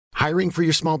Hiring for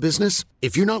your small business?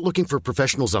 If you're not looking for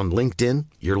professionals on LinkedIn,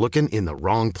 you're looking in the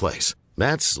wrong place.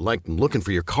 That's like looking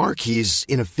for your car keys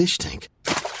in a fish tank.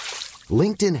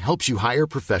 LinkedIn helps you hire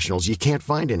professionals you can't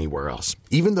find anywhere else,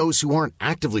 even those who aren't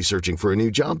actively searching for a new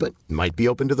job but might be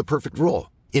open to the perfect role.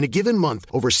 In a given month,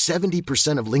 over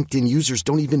 70% of LinkedIn users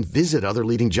don't even visit other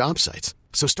leading job sites.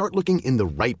 So start looking in the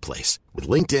right place. With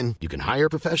LinkedIn, you can hire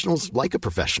professionals like a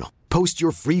professional. Post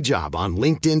your free job on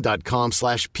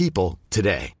linkedin.com/people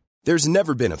today. There's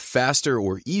never been a faster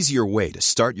or easier way to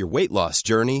start your weight loss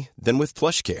journey than with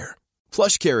PlushCare.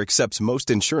 PlushCare accepts most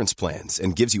insurance plans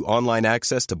and gives you online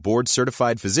access to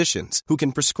board-certified physicians who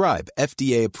can prescribe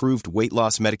FDA-approved weight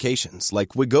loss medications like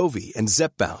Wegovy and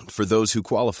Zepbound for those who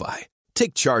qualify.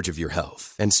 Take charge of your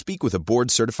health and speak with a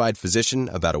board-certified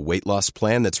physician about a weight loss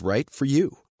plan that's right for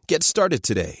you. Get started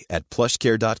today at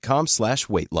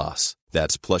plushcare.com/weight loss.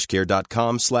 That's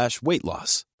plushcare.com/weight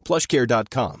loss.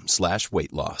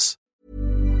 plushcare.com/weight loss.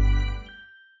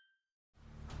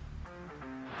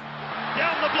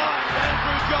 Down the blind,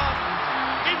 Andrew John.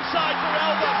 Inside for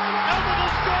Albert. Albert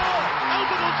will score.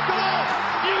 Albert will score.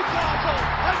 Newcastle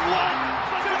have won.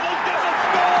 Biddle's going to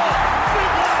score.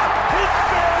 Fiddler, it's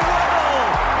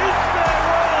farewell. It's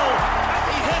farewell. And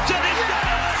he hits it. He's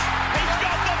done it. He's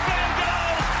got the field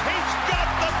goal. He's got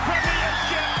the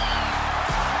premiership.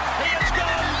 He has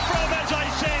gone from, as I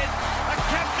said, a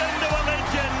captain to a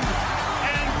legend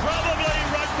and probably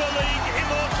rugby league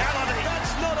immortality.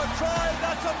 That's not a try.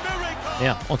 That's a miracle.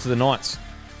 Now, onto the Knights.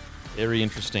 Very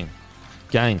interesting.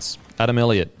 Gaines, Adam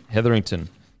Elliott, Hetherington,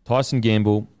 Tyson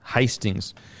Gamble,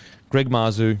 Hastings, Greg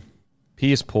Marzhew,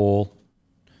 Pierce Paul,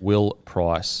 Will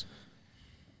Price.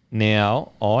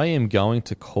 Now, I am going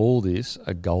to call this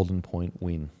a golden point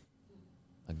win.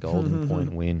 A golden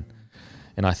point win.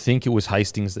 And I think it was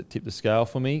Hastings that tipped the scale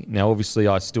for me. Now, obviously,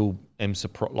 I still am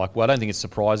surprised. I don't think it's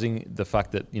surprising the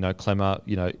fact that, Clemmer,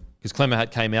 because Clemmer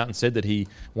came out and said that he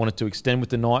wanted to extend with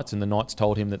the Knights, and the Knights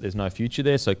told him that there's no future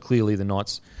there. So clearly the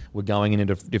Knights were going in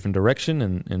a different direction,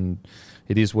 and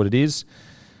it is what it is.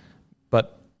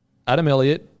 But Adam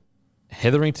Elliott,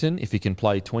 Hetherington, if he can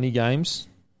play 20 games,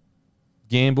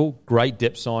 Gamble, great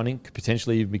depth signing, could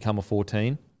potentially even become a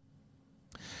 14.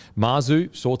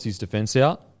 Marzhew sorts his defence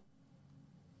out.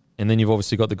 And then you've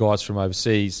obviously got the guys from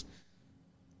overseas.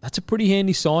 That's a pretty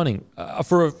handy signing.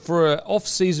 For an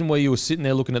off-season where you were sitting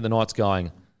there looking at the Knights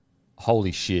going,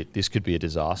 holy shit, this could be a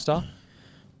disaster,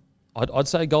 I'd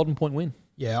say a golden point win.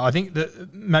 Yeah, I think,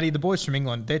 Matty, the boys from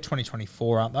England, they're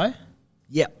 2024, aren't they?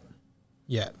 Yep.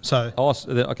 Yeah, so... Oh,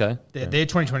 okay. They're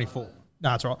 2024. No,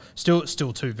 that's right.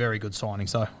 Still two very good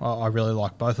signings, though. I really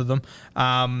like both of them.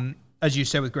 As you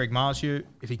said with Greg Marzhew,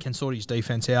 if he can sort his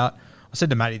defence out, I said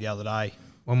to Matty the other day,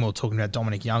 when we were talking about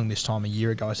Dominic Young this time a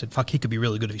year ago, I said, fuck, he could be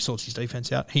really good if he sorts his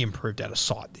defence out. He improved out of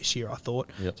sight this year, I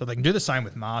thought. Yep. So they can do the same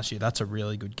with Marzhew. That's a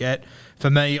really good get. For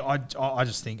me, I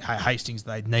just think, hey, Hastings,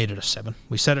 they needed a 7.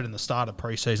 We said it in the start of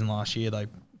pre-season last year. They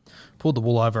pulled the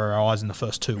wool over our eyes in the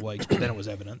first 2 weeks, but then it was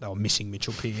evident they were missing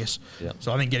Mitchell Pearce. Yep.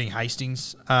 So I think getting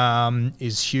Hastings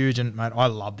is huge. And, mate, I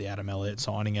love the Adam Elliott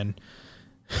signing. And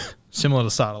similar to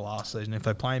the start of last season, if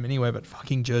they play him anywhere but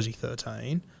fucking jersey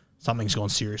 13... something's gone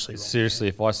seriously wrong. Seriously,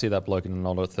 if I see that bloke in an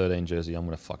under 13 jersey, I'm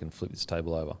going to fucking flip this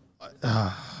table over.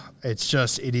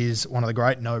 It is one of the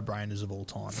great no-brainers of all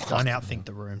time. Don't outthink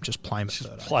the room. Just play him at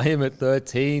 13. Play him at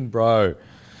 13, bro.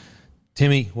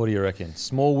 Timmy, what do you reckon?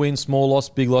 Small win, small loss,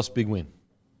 big win?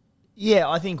 Yeah,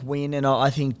 I think win, and I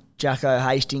think Jacko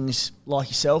Hastings, like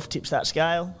yourself, tips that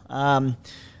scale.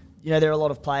 There are a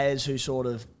lot of players who sort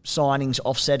of signings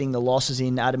offsetting the losses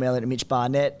in Adam Elliott and Mitch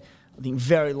Barnett. I think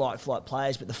very like-for-like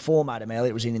players, but the form Adam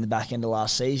Elliott was in the back end of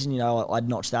last season, I'd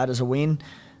notch that as a win.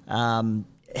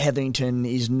 Hetherington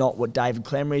is not what David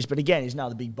Clemmer is, but again, he's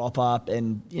another big bop-up,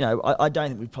 and, I don't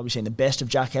think we've probably seen the best of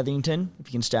Jack Hetherington, if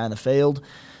he can stay on the field.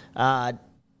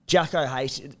 Jacko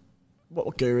Hastings,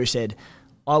 what Guru said,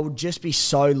 I would just be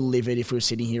so livid if we were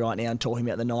sitting here right now and talking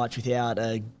about the Knights without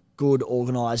a good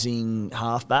organising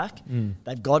halfback.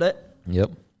 They've got it.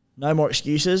 Yep. No more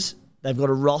excuses. They've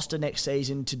got a roster next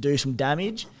season to do some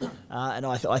damage, and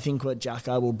I think what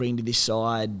Jacko will bring to this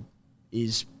side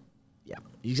is,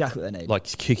 exactly what they need. Like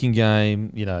kicking game,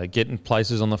 getting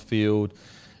places on the field,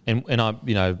 and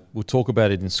we'll talk about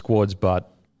it in squads,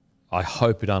 but I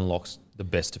hope it unlocks the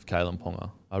best of Kalen Ponga.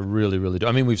 I really, really do.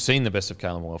 I mean, we've seen the best of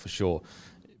Kalen Ponga for sure,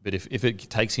 but if it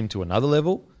takes him to another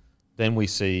level, then we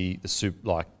see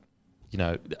the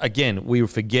again, we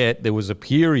forget there was a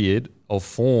period of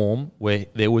form where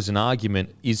there was an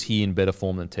argument, is he in better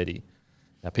form than Teddy?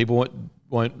 Now, people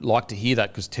won't like to hear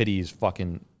that because Teddy is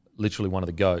fucking literally one of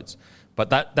the GOATs.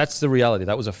 But that's the reality.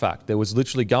 That was a fact. There was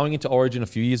literally going into Origin a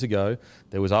few years ago,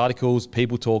 there was articles,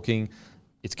 people talking,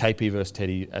 it's KP versus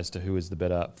Teddy as to who is the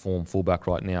better form fullback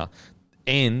right now.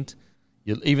 And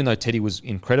even though Teddy was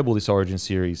incredible this Origin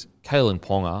series, Kalen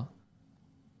Ponga,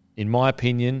 in my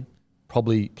opinion,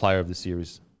 probably player of the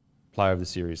series.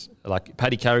 Like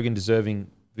Paddy Carrigan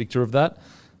deserving victor of that,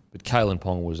 but Kalen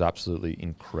Ponga was absolutely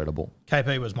incredible.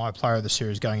 KP was my player of the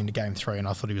series going into Game 3, and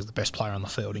I thought he was the best player on the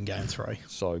field in Game 3.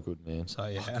 So good, man. So,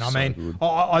 yeah. And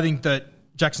I think that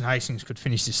Jackson Hastings could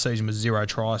finish this season with 0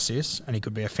 try assists, and he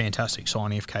could be a fantastic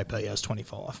signing if KP has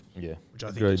 25. Yeah. Which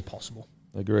I think is possible.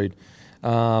 Agreed.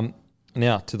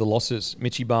 Now, to the losses.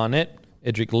 Mitchie Barnett,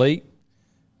 Edric Lee,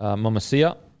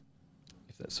 Mamasia.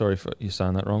 Sorry if you're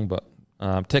saying that wrong, but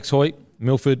Tex Hoyt,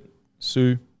 Milford,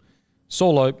 Sue,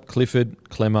 Solo, Clifford,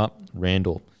 Clemmer,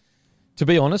 Randall. To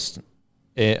be honest,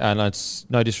 and it's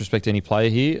no disrespect to any player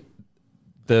here,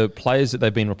 the players that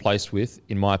they've been replaced with,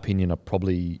 in my opinion, are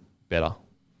probably better.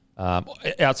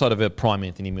 Outside of a prime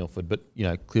Anthony Milford, but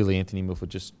clearly Anthony Milford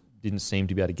just didn't seem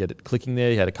to be able to get it clicking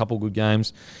there. He had a couple good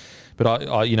games. But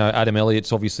Adam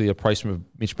Elliott's obviously a replacement of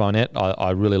Mitch Barnett.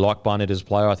 I really like Barnett as a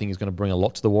player. I think he's going to bring a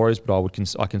lot to the Warriors, but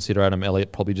I consider Adam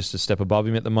Elliott probably just a step above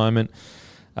him at the moment.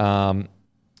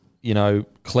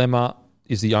 Clemmer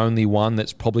is the only one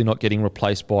that's probably not getting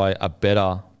replaced by a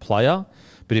better player.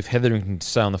 But if Hetherington can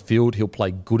stay on the field, he'll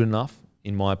play good enough,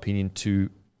 in my opinion,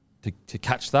 to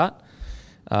catch that.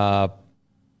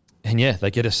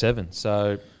 They get a 7.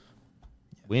 So,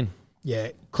 win. Yeah,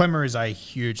 Clemmer is a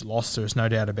huge loss. There's no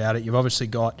doubt about it. You've obviously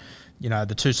got,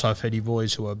 the two Saifiti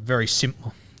boys who are very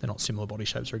similar. They're not similar body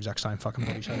shapes. They're exact same fucking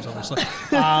body shapes, obviously.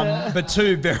 But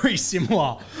two very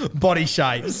similar body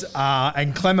shapes.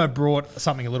 And Clemmer brought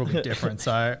something a little bit different.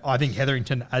 So I think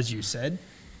Hetherington, as you said,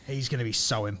 he's going to be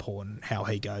so important how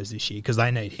he goes this year because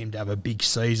they need him to have a big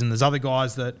season. There's other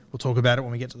guys that we'll talk about it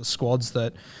when we get to the squads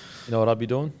that... You know what I'd be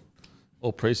doing?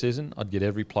 All pre-season, I'd get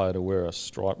every player to wear a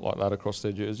stripe like that across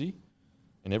their jersey.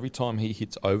 And every time he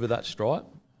hits over that stripe,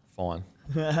 fine.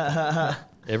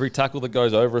 Every tackle that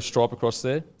goes over a stripe across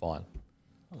there, fine.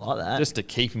 I like that. Just to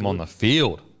keep him on the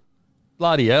field.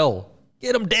 Bloody hell.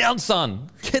 Get them down,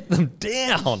 son. Get them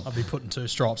down. I'll be putting 2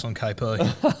 stripes on KP.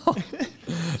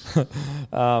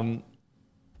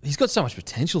 He's got so much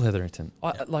potential, Hetherington.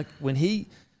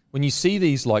 When you see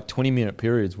these 20-minute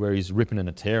periods where he's ripping and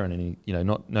a tearing and he,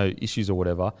 no issues or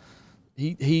whatever,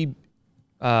 he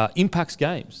impacts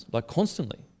games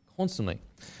constantly.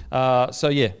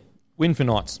 Win for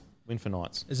Knights.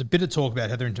 There's a bit of talk about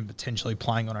Hetherington potentially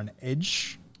playing on an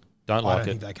edge. Don't like I don't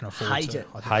think it. they can afford Hate to. it.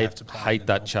 I think they have to play Hate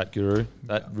that chat guru.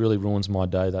 That really ruins my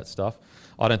day. That stuff.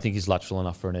 I don't think he's lateral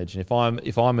enough for an edge. And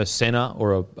if I'm a centre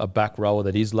or a back rower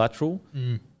that is lateral,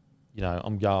 I'm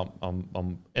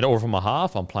or from a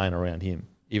half, I'm playing around him.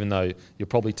 Even though you'll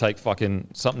probably take fucking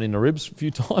something in the ribs a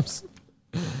few times,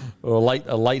 or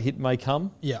a late hit may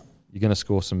come. Yeah, you're going to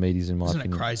score some meaties in my Isn't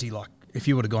opinion. it crazy? If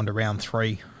you would have gone to round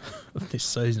 3 of this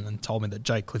season and told me that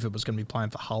Jake Clifford was going to be playing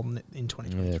for Hull in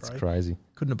 2023, yeah, it's crazy.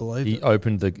 Couldn't have believed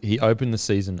it. He opened the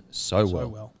season so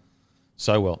well.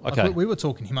 Okay, We were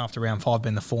talking him after round 5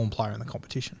 being the form player in the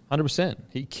competition. 100%.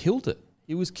 He killed it.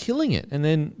 He was killing it, and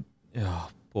then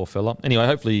poor fella. Anyway,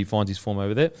 hopefully he finds his form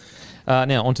over there.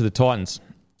 Now on to the Titans.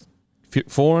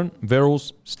 Foran,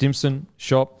 Verrills, Stimson,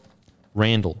 Shop,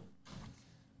 Randall.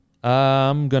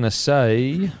 I'm going to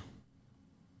say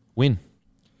win.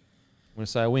 I'm going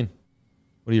to say a win.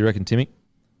 What do you reckon, Timmy?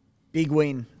 Big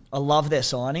win. I love their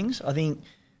signings. I think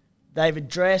they've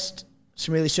addressed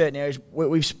some really certain areas.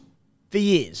 We've for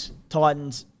years,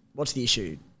 Titans, what's the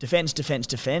issue? Defence.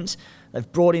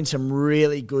 They've brought in some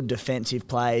really good defensive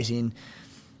players in.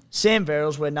 Sam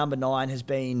Verrills, where number 9 has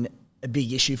been a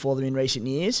big issue for them in recent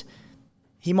years.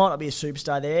 He might not be a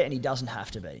superstar there, and he doesn't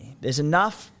have to be. There's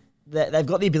enough that they've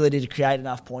got the ability to create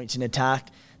enough points in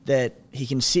attack that he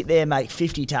can sit there, make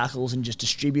 50 tackles and just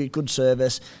distribute good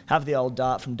service, have the old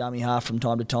dart from dummy half from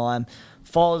time to time.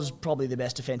 Foz, probably the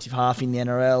best defensive half in the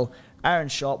NRL. Aaron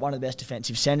Schott, one of the best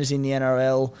defensive centres in the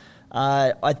NRL.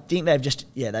 I think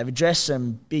they've addressed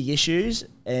some big issues,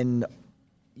 and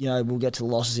we'll get to the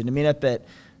losses in a minute, but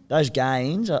those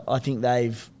gains, I think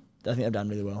they've done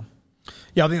really well.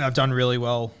 Yeah, I think they've done really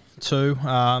well too.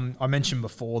 I mentioned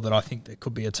before that I think there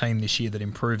could be a team this year that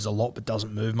improves a lot but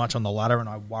doesn't move much on the ladder, and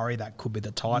I worry that could be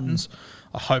the Titans.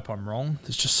 I hope I'm wrong.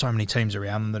 There's just so many teams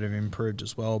around them that have improved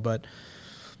as well, but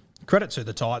credit to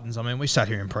the Titans. I mean, we sat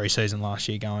here in pre-season last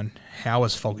year going, how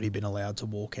has Fogarty been allowed to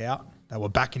walk out? They were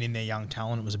backing in their young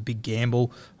talent. It was a big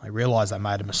gamble. They realised they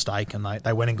made a mistake, and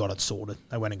they went and got it sorted.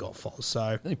 They went and got Foz.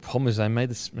 So The only problem is they made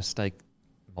this mistake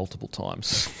multiple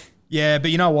times. yeah,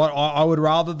 but you know what? I would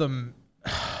rather them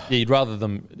Yeah, you'd rather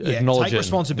them acknowledge take it.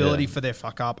 responsibility for their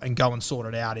fuck up and go and sort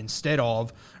it out instead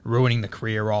of ruining the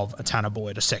career of a Tanner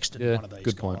Boyd, a Sexton, Yeah, one of these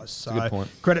good guys. point. So Good point.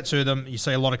 credit to them. You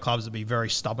see a lot of clubs that be very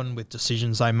stubborn with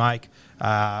decisions they make.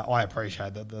 I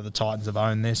appreciate that the Titans have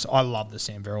owned this. I love the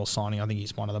Sam Verrill signing. I think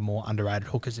he's one of the more underrated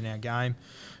hookers in our game.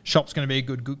 Shop's going to be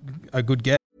a good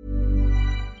get.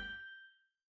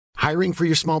 Hiring for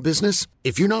your small business?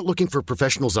 If you're not looking for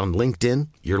professionals on LinkedIn,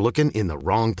 you're looking in the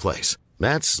wrong place.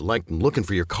 That's like looking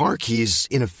for your car keys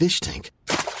in a fish tank.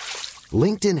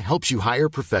 LinkedIn helps you hire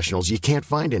professionals you can't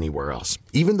find anywhere else,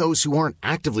 even those who aren't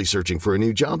actively searching for a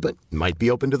new job but might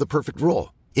be open to the perfect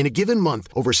role. In a given month,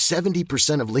 over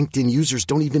 70% of LinkedIn users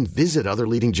don't even visit other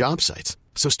leading job sites.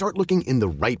 So start looking in the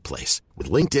right place.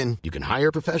 With LinkedIn, you can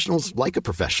hire professionals like a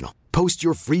professional. Post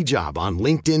your free job on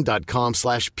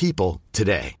linkedin.com/people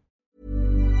today.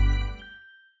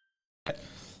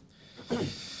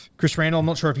 Chris Randall, I'm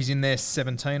not sure if he's in there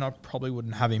 17. I probably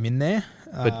wouldn't have him in there.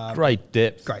 But great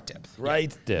depth. Great depth.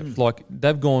 Great depth. Like,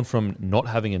 they've gone from not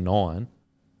having a 9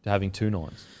 to having 2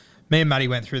 9s. Me and Matty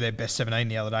went through their best 17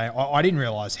 the other day. I didn't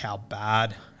realise how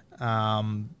bad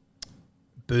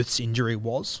Booth's injury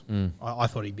was. I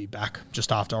thought he'd be back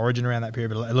just after Origin around that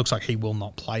period, but it looks like he will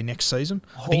not play next season.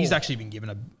 I think he's actually been given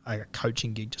a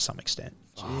coaching gig to some extent.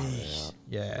 Jeez.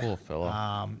 Yeah. Poor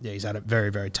fella. He's had it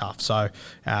very, very tough. So,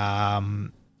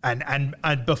 and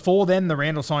before then, the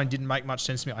Randall sign didn't make much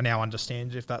sense to me. I now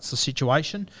understand if that's the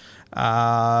situation. So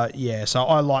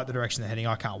I like the direction they're heading.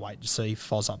 I can't wait to see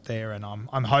Foz up there, and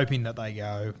I'm hoping that they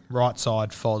go right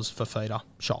side Foz for feeder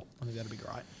shot. I think that'd be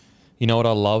great. You know what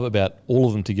I love about all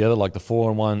of them together? Like, the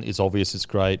 4-on-1 is obvious, it's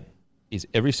great, is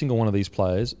every single one of these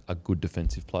players are good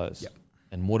defensive players. Yep.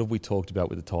 And what have we talked about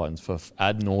with the Titans for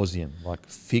ad nauseum? Like,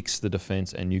 fix the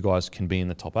defense and you guys can be in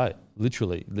the top 8.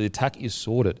 Literally, the attack is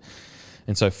sorted.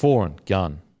 And so Foran,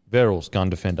 gun. Verrills, gun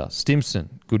defender.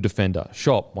 Stimson, good defender.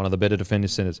 Shop, one of the better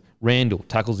defensive centres. Randall,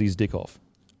 tackles his dick off.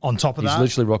 On top of He's that,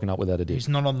 literally rocking up without a dick. he's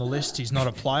not on the list. He's not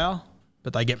a player,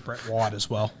 but they get Brett White as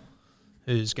well,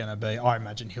 who's going to be, I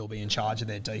imagine he'll be in charge of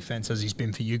their defence as he's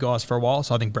been for you guys for a while.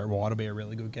 So I think Brett White will be a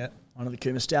really good get. One of the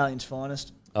Kuma Stallions'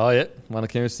 finest. Oh, yeah. One of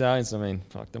Kieran Stallions. I mean,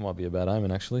 fuck, that might be a bad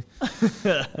omen, actually.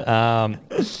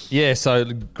 So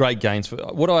great gains.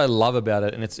 What I love about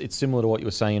it, and it's similar to what you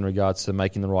were saying in regards to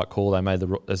making the right call. They made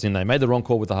the wrong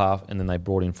call with the half, and then they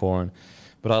brought in Foran.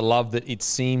 But I love that it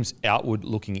seems outward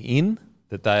looking in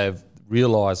that they have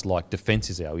realised, like, defence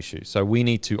is our issue. So we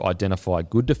need to identify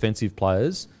good defensive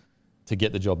players to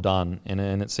get the job done. And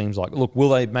it seems like, look, will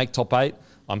they make top 8?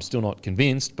 I'm still not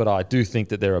convinced, but I do think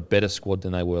that they're a better squad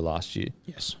than they were last year.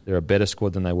 Yes. They're a better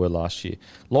squad than they were last year.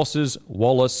 Losses,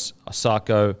 Wallace,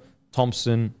 Asako,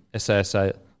 Thompson,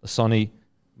 SASA, Lasoni,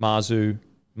 Marzu,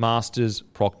 Masters,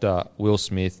 Proctor, Will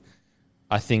Smith.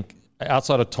 I think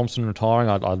outside of Thompson retiring,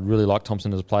 I really like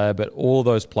Thompson as a player, but all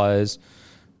those players,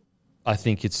 I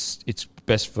think it's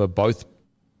best for both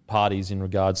parties in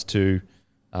regards to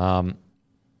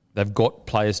they've got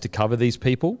players to cover these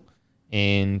people,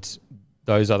 and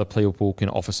those other people can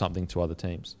offer something to other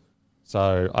teams.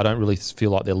 So I don't really feel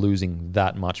like they're losing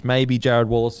that much. Maybe Jared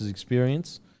Wallace's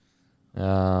experience,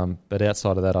 but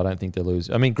outside of that, I don't think they're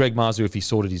losing. I mean, Greg Marzu, if he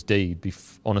sorted his D,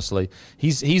 honestly,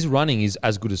 his running is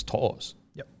as good as To's.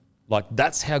 Yep. Like,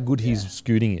 that's how good his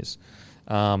scooting is.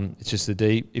 It's just the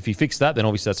D. If he fixed that, then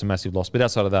obviously that's a massive loss. But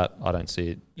outside of that, I don't see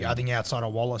it. Yeah, I think outside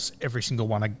of Wallace, every single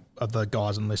one of the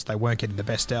guys on the list, they weren't getting the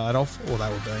best out of, or they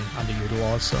were being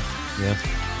underutilised. So. Yeah.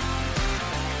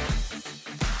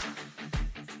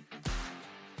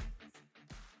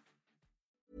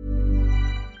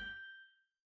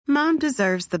 Mom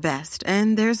deserves the best,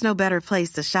 and there's no better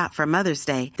place to shop for Mother's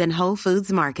Day than Whole Foods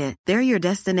Market. They're your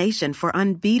destination for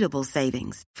unbeatable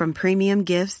savings, from premium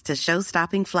gifts to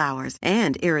show-stopping flowers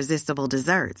and irresistible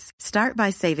desserts. Start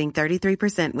by saving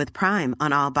 33% with Prime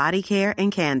on all body care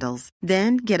and candles.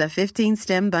 Then get a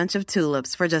 15-stem bunch of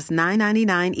tulips for just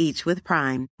 $9.99 each with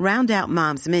Prime. Round out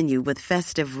Mom's menu with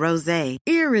festive rosé,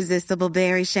 irresistible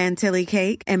berry chantilly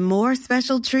cake, and more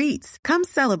special treats. Come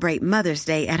celebrate Mother's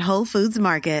Day at Whole Foods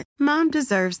Market. Mom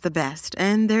deserves the best,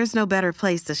 and there's no better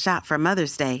place to shop for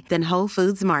Mother's Day than Whole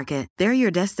Foods Market. They're your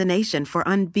destination for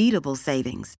unbeatable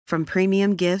savings, from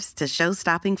premium gifts to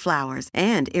show-stopping flowers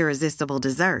and irresistible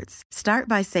desserts. Start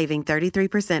by saving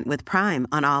 33% with Prime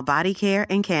on all body care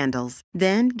and candles.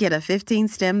 Then get a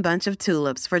 15-stem bunch of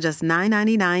tulips for just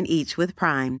 $9.99 each with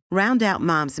Prime. Round out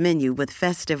Mom's menu with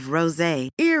festive rosé,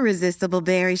 irresistible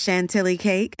berry chantilly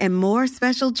cake, and more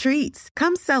special treats.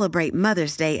 Come celebrate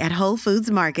Mother's Day at Whole Foods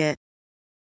Market.